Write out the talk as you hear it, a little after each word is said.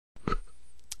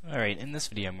Alright, in this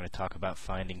video I'm going to talk about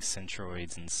finding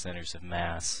centroids and centers of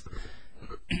mass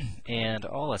and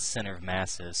all a center of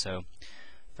mass is. So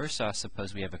first off,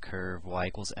 suppose we have a curve y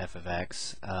equals f of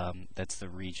x, that's the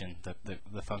region,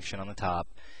 the function on the top,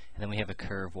 and then we have a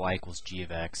curve y equals g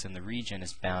of x, and the region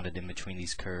is bounded in between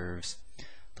these curves,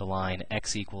 the line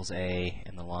x equals a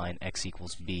and the line x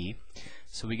equals b.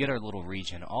 So we get our little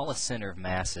region. All a center of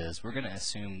mass is, we're going to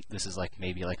assume this is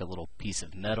maybe like a little piece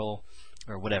of metal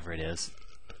or whatever it is.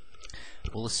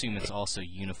 We'll assume it's also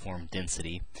uniform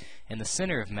density, and the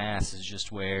center of mass is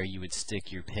just where you would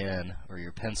stick your pen or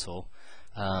your pencil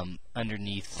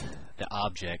underneath the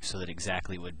object so that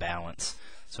exactly would balance.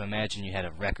 So imagine you had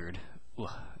a record.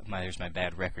 There's my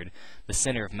bad record. The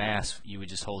center of mass, you would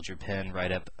just hold your pen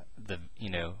right up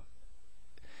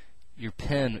your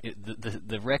pen,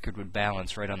 the record would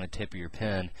balance right on the tip of your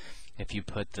pen if you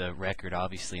put the record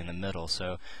obviously in the middle.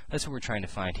 So that's what we're trying to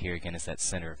find here again, is that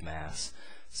center of mass.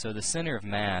 So the center of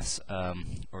mass,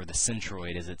 or the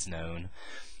centroid as it's known,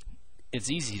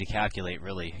 it's easy to calculate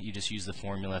really. You just use the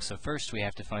formula. So first we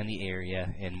have to find the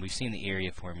area, and we've seen the area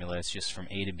formula. It's just from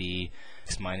a to b,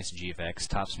 x minus g of x,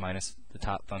 tops minus the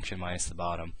top function minus the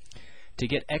bottom. To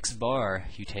get x bar,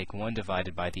 you take 1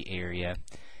 divided by the area,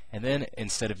 and then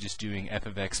instead of just doing f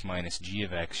of x minus g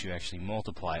of x, you actually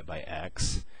multiply it by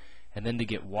x. And then to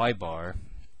get y bar,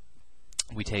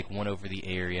 we take 1 over the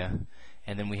area,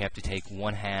 and then we have to take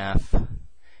 1/2,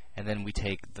 and then we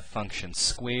take the function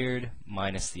squared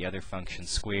minus the other function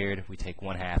squared. We take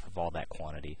 1/2 of all that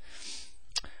quantity.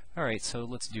 Alright, so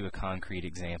let's do a concrete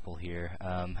example here.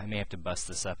 I may have to bust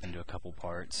this up into a couple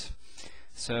parts.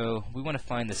 So we want to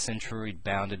find the centroid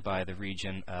bounded by the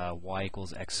region y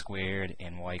equals x squared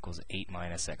and y equals 8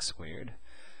 minus x squared.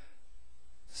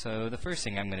 So the first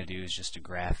thing I'm going to do is just to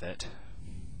graph it.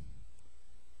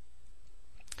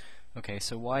 Okay,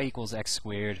 so y equals x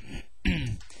squared.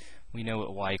 We know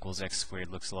what y equals x squared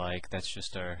looks like. That's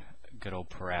just our good old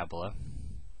parabola.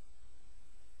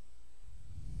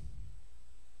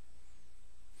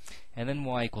 And then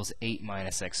y equals 8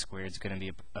 minus x squared is going to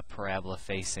be a parabola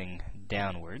facing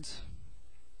downwards.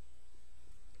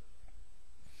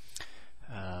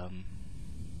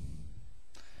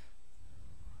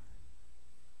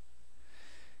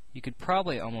 You could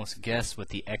probably almost guess what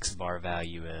the x bar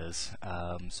value is.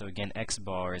 So again, x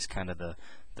bar is kind of the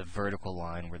vertical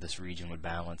line where this region would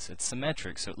balance. It's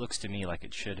symmetric, so it looks to me like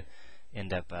it should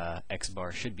end up, x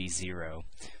bar should be 0,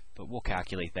 but we'll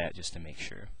calculate that just to make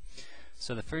sure.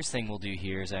 So the first thing we'll do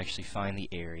here is actually find the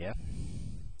area.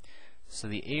 So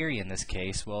the area in this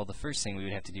case, well, the first thing we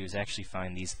would have to do is actually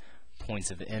find these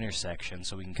points of intersection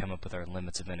so we can come up with our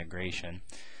limits of integration.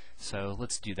 So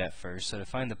let's do that first. So to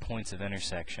find the points of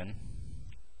intersection,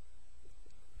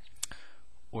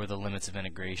 or the limits of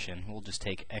integration, we'll just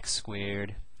take x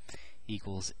squared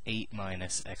equals 8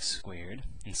 minus x squared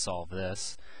and solve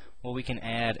this. Well, we can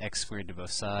add x squared to both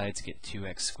sides, get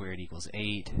 2x squared equals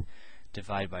 8.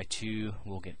 Divide by 2,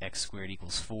 we'll get x squared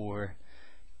equals 4.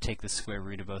 Take the square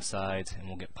root of both sides, and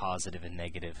we'll get positive and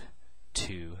negative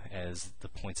 2 as the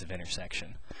points of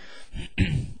intersection.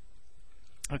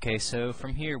 Okay, so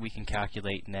from here we can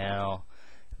calculate now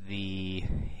the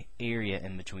area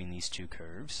in between these two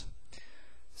curves.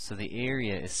 So the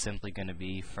area is simply going to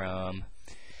be from,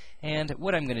 and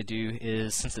what I'm going to do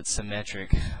is, since it's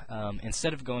symmetric,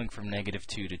 instead of going from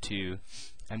 -2 to 2,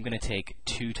 I'm going to take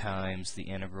 2 times the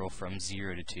integral from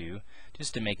 0 to 2,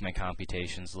 just to make my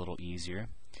computations a little easier.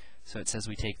 So it says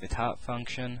we take the top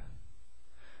function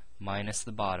minus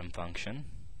the bottom function,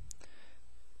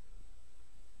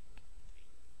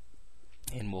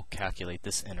 and we'll calculate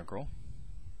this integral.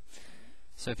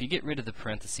 So if you get rid of the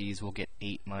parentheses, we'll get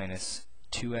 8 minus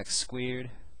 2x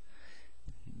squared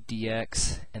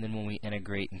dx, and then when we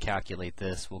integrate and calculate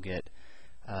this, we'll get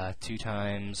 2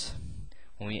 times,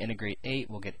 when we integrate 8,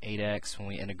 we'll get 8x. When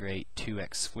we integrate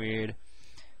 2x squared,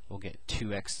 we'll get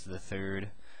 2x to the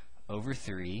third over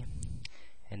 3.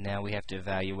 And now we have to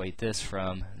evaluate this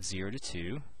from 0 to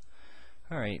 2.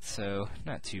 Alright, so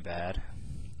not too bad.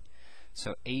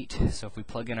 So 8, so if we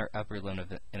plug in our upper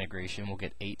limit of integration, we'll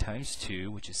get 8 times 2,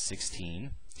 which is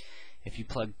 16. If you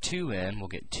plug 2 in, we'll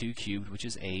get 2 cubed, which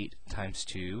is 8, times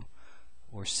 2,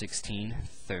 or 16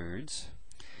 thirds.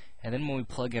 And then when we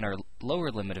plug in our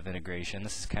lower limit of integration,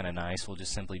 this is kind of nice, we'll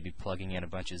just simply be plugging in a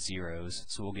bunch of zeros,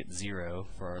 so we'll get 0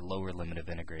 for our lower limit of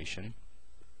integration.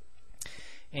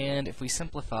 And if we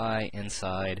simplify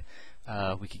inside,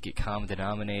 we could get common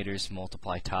denominators,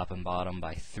 multiply top and bottom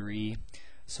by 3,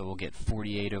 so we'll get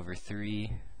 48 over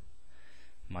 3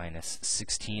 minus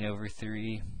 16 over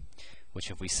 3, which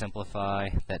if we simplify,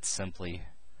 that's simply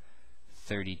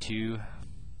 32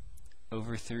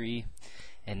 over 3.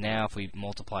 And now if we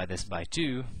multiply this by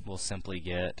 2, we'll simply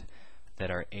get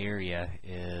that our area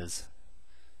is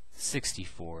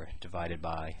 64 divided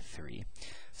by 3.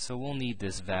 So we'll need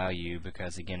this value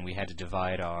because, again, we had to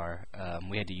divide our,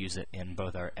 we had to use it in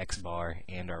both our x bar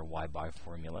and our y bar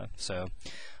formula. So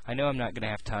I know I'm not going to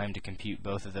have time to compute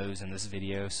both of those in this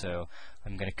video, so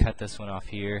I'm going to cut this one off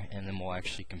here, and then we'll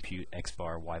actually compute x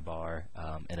bar, y bar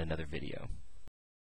in another video.